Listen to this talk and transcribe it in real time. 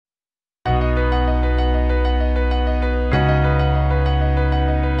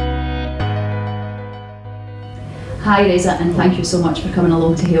Hi Reza, and thank you so much for coming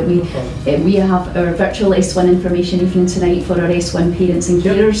along to help me. We have our virtual S1 information evening tonight for our S1 parents and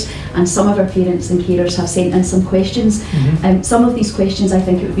carers, and some of our parents and carers have sent in some questions. Some of these questions I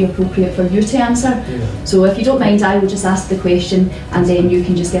think it would be appropriate for you to answer. So if you don't mind, I will just ask the question and then you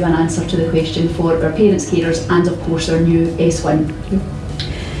can just give an answer to the question for our parents, carers, and of course our new S1.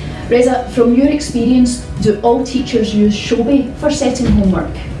 Reza, from your experience, do all teachers use Shobi for setting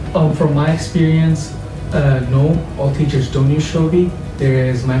homework? From my experience, no, all teachers don't use Shobi. There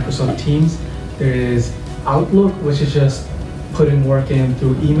is Microsoft Teams, there is Outlook, which is just putting work in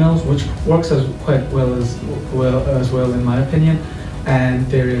through emails, which works quite well as well in my opinion. And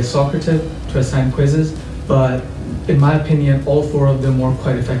there is Socrative to assign quizzes, but in my opinion, all four of them work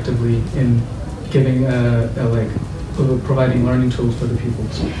quite effectively in giving providing learning tools for the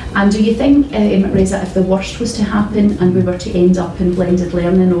pupils. And do you think, Reza, if the worst was to happen and we were to end up in blended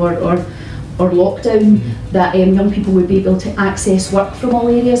learning or lockdown, that young people would be able to access work from all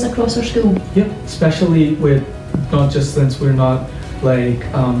areas across our school? Yep, especially with, not just since we're not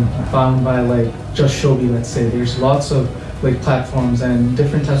bound by just Shobi, let's say. There's lots of platforms and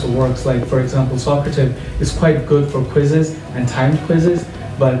different types of works, like for example Socrative is quite good for quizzes and timed quizzes,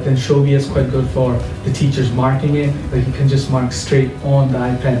 but then Shobi is quite good for the teachers marking it. You can just mark straight on the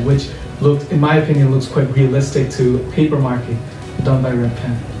iPad, which in my opinion looks quite realistic to paper marking done by red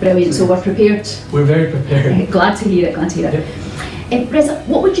pen. Brilliant, so we're prepared. We're very prepared. Glad to hear it, glad to hear it. Yep. Reza,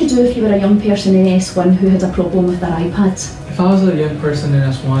 what would you do if you were a young person in S1 who had a problem with their iPad? If I was a young person in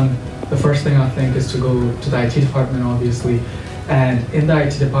S1, the first thing I think is to go to the IT department, obviously. And in the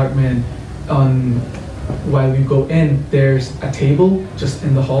IT department, while you go in, there's a table just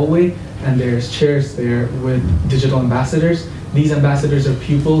in the hallway, and there's chairs there with digital ambassadors. These ambassadors are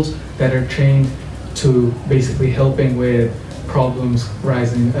pupils that are trained to basically helping with problems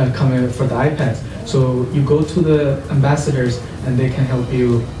coming for the iPads. So you go to the ambassadors and they can help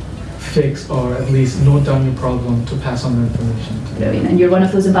you fix or at least note down your problem to pass on the information. Brilliant, and you're one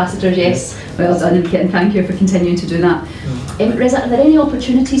of those ambassadors, yes. Well done, and thank you for continuing to do that. Reza, are there any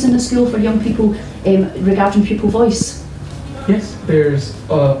opportunities in the school for young people regarding pupil voice? Yes, there's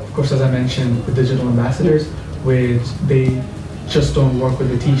of course, as I mentioned, the digital ambassadors, which they just don't work with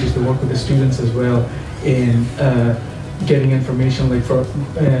the teachers, they work with the students as well in getting information. For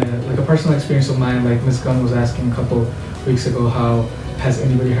a personal experience of mine, Ms. Gunn was asking a couple weeks ago, how has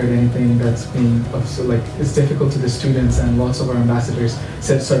anybody heard anything that's been it's difficult to the students, and lots of our ambassadors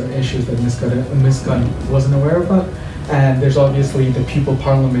said certain issues that Ms. Gunn wasn't aware about. And there's obviously the pupil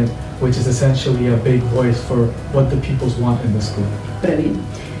parliament, which is essentially a big voice for what the pupils want in the school. Brilliant.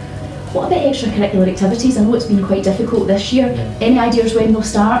 What about extracurricular activities? I know it's been quite difficult this year. Any ideas when they'll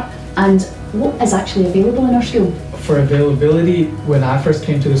start, and what is actually available in our school? For availability, when I first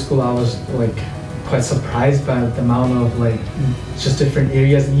came to the school, I was quite surprised by the amount of just different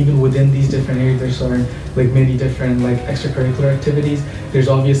areas, and even within these different areas there are many different extracurricular activities. There's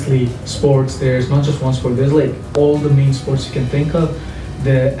obviously sports, there's not just one sport, there's all the main sports you can think of.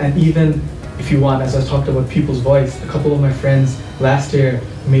 And even if you want, as I talked about pupils' voice, a couple of my friends last year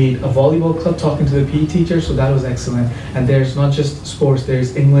made a volleyball club talking to the PE teacher, so that was excellent. And there's not just sports,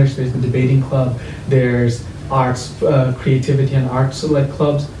 there's English, there's the debating club, there's arts, creativity and arts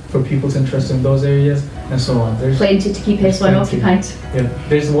clubs for pupils interested in those areas, and so on. There's plenty to keep S1 occupied. Yeah,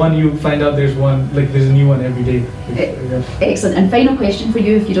 there's one, you find out there's one, there's a new one every day. Excellent. And final question for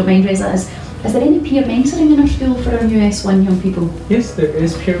you, if you don't mind, Reza, is there any peer mentoring in our school for our new S1 young people? Yes, there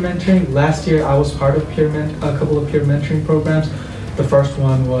is peer mentoring. Last year I was part of a couple of peer mentoring programs. The first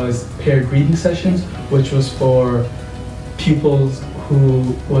one was paired reading sessions, which was for pupils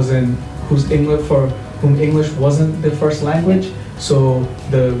whom English wasn't their first language. So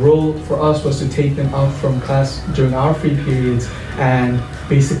the role for us was to take them out from class during our free periods and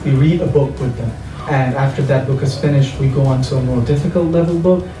basically read a book with them. And after that book is finished, we go on to a more difficult level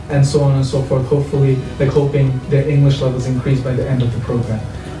book, and so on and so forth, hopefully hoping their English levels increase by the end of the program.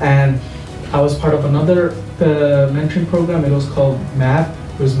 And I was part of another mentoring program. It was called MAV,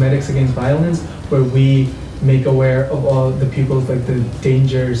 it was Medics Against Violence, where we make aware of all the people, the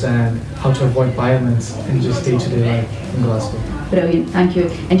dangers and how to avoid violence in just day-to-day life in Glasgow. Brilliant, thank you.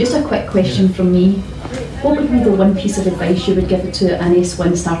 And just a quick question from me. What would be the one piece of advice you would give to an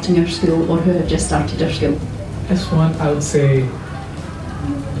S1 starting your school or who have just started their school? S1, I would say,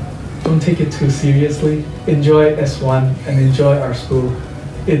 don't take it too seriously. Enjoy S1 and enjoy our school.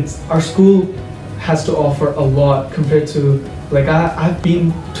 Our school has to offer a lot compared to, I've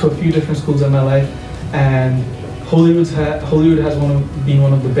been to a few different schools in my life, and Holyrood has been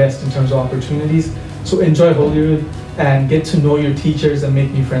one of the best in terms of opportunities. So enjoy Holyrood and get to know your teachers and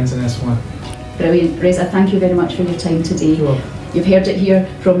make new friends in S1. Brilliant. Reza, thank you very much for your time today. You're welcome. You've heard it here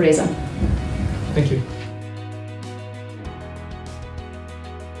from Reza. Thank you.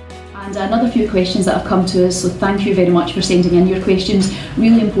 And another few questions that have come to us, so thank you very much for sending in your questions.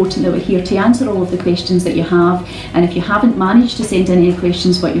 Really important that we're here to answer all of the questions that you have, and if you haven't managed to send in any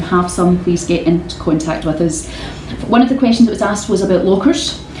questions but you have some, please get in contact with us. One of the questions that was asked was about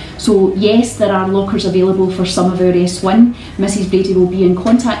lockers. So yes, there are lockers available for some of our S1. Mrs Brady will be in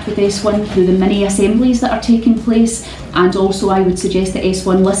contact with S1 through the mini assemblies that are taking place, and also I would suggest that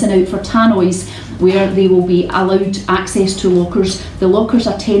S1 listen out for tannoys where they will be allowed access to lockers. The lockers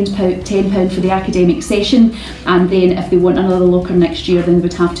are £10 for the academic session, and then if they want another locker next year then they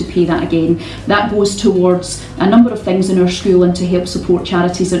would have to pay that again. That goes towards a number of things in our school and to help support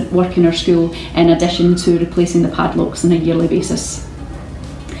charities that work in our school, in addition to replacing the padlocks on a yearly basis.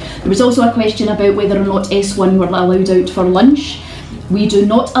 There was also a question about whether or not S1 were allowed out for lunch. We do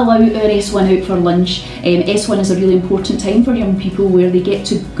not allow our S1 out for lunch. S1 is a really important time for young people where they get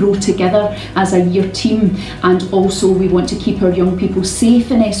to grow together as a year team, and also we want to keep our young people safe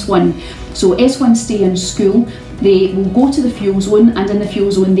in S1. So S1 stay in school. They will go to the fuel zone, and in the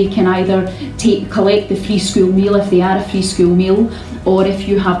fuel zone they can either collect the free school meal if they are a free school meal, or if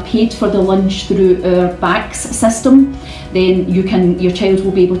you have paid for the lunch through our BACS system, then your child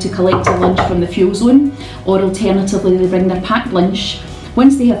will be able to collect a lunch from the fuel zone, or alternatively they bring their packed lunch.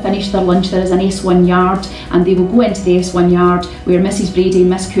 Once they have finished their lunch, there is an S1 yard, and they will go into the S1 yard where Mrs Brady,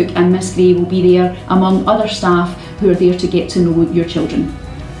 Miss Cook and Miss Gray will be there among other staff who are there to get to know your children.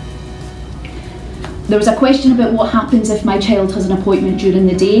 There was a question about what happens if my child has an appointment during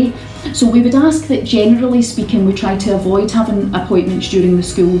the day. So we would ask that, generally speaking, we try to avoid having appointments during the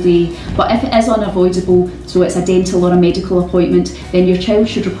school day, but if it is unavoidable, so it's a dental or a medical appointment, then your child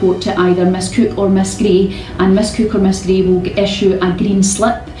should report to either Miss Cook or Miss Gray, and Miss Cook or Miss Gray will issue a green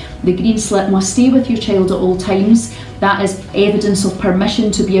slip. The green slip must stay with your child at all times. That is evidence of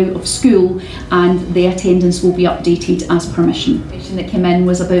permission to be out of school, and the attendance will be updated as permission. The question that came in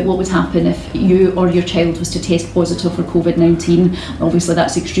was about what would happen if you or your child was to test positive for COVID-19. Obviously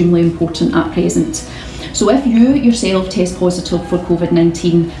that's extremely important at present. So if you yourself test positive for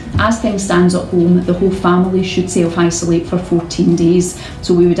COVID-19, as things stand at home, the whole family should self-isolate for 14 days.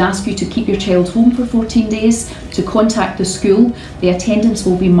 So we would ask you to keep your child home for 14 days, to contact the school. The attendance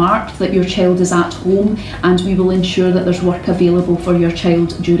will be marked that your child is at home, and we will ensure that there's work available for your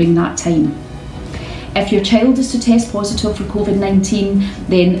child during that time. If your child is to test positive for COVID-19,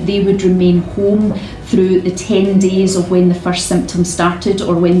 then they would remain home through the 10 days of when the first symptoms started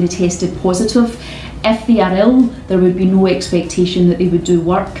or when they tested positive. If they are ill, there would be no expectation that they would do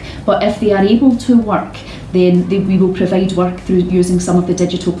work, but if they are able to work, then we will provide work through using some of the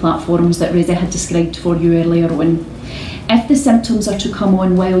digital platforms that Reza had described for you earlier on. If the symptoms are to come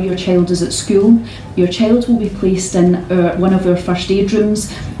on while your child is at school, your child will be placed in one of our first aid rooms,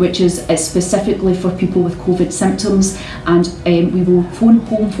 which is specifically for people with COVID symptoms, and we will phone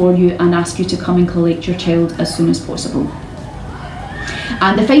home for you and ask you to come and collect your child as soon as possible.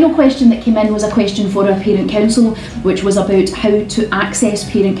 And the final question that came in was a question for our Parent Council, which was about how to access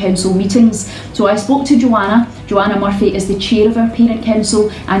Parent Council meetings. So I spoke to Joanna. Joanna Murphy is the chair of our Parent Council,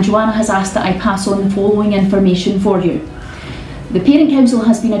 and Joanna has asked that I pass on the following information for you. The Parent Council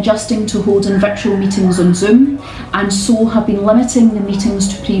has been adjusting to holding virtual meetings on Zoom, and so have been limiting the meetings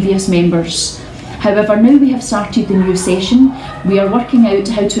to previous members. However, now we have started the new session, we are working out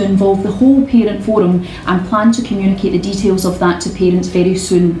how to involve the whole parent forum and plan to communicate the details of that to parents very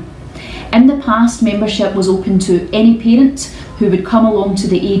soon. In the past, membership was open to any parent who would come along to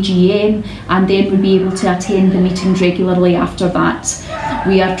the AGM and then would be able to attend the meetings regularly after that.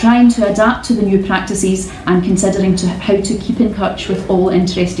 We are trying to adapt to the new practices and considering how to keep in touch with all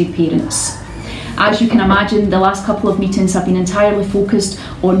interested parents. As you can imagine, the last couple of meetings have been entirely focused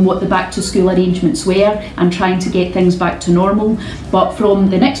on what the back to school arrangements were and trying to get things back to normal. But from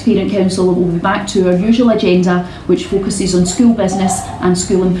the next Parent Council, we'll be back to our usual agenda, which focuses on school business and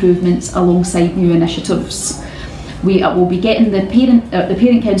school improvements alongside new initiatives. We will be getting the Parent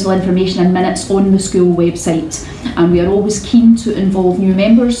Council information and minutes on the school website, and we are always keen to involve new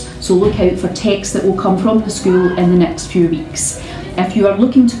members, so look out for texts that will come from the school in the next few weeks. If you are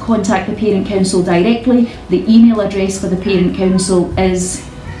looking to contact the Parent Council directly, the email address for the Parent Council is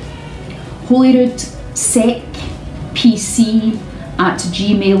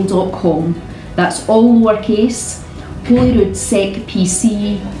holyroodsekpc@gmail.com. That's all lowercase,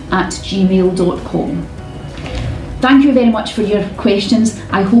 holyroodsekpc@gmail.com. Thank you very much for your questions.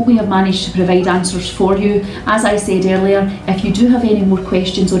 I hope we have managed to provide answers for you. As I said earlier, if you do have any more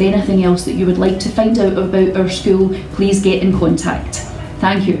questions or anything else that you would like to find out about our school, please get in contact.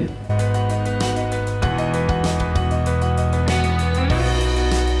 Thank you.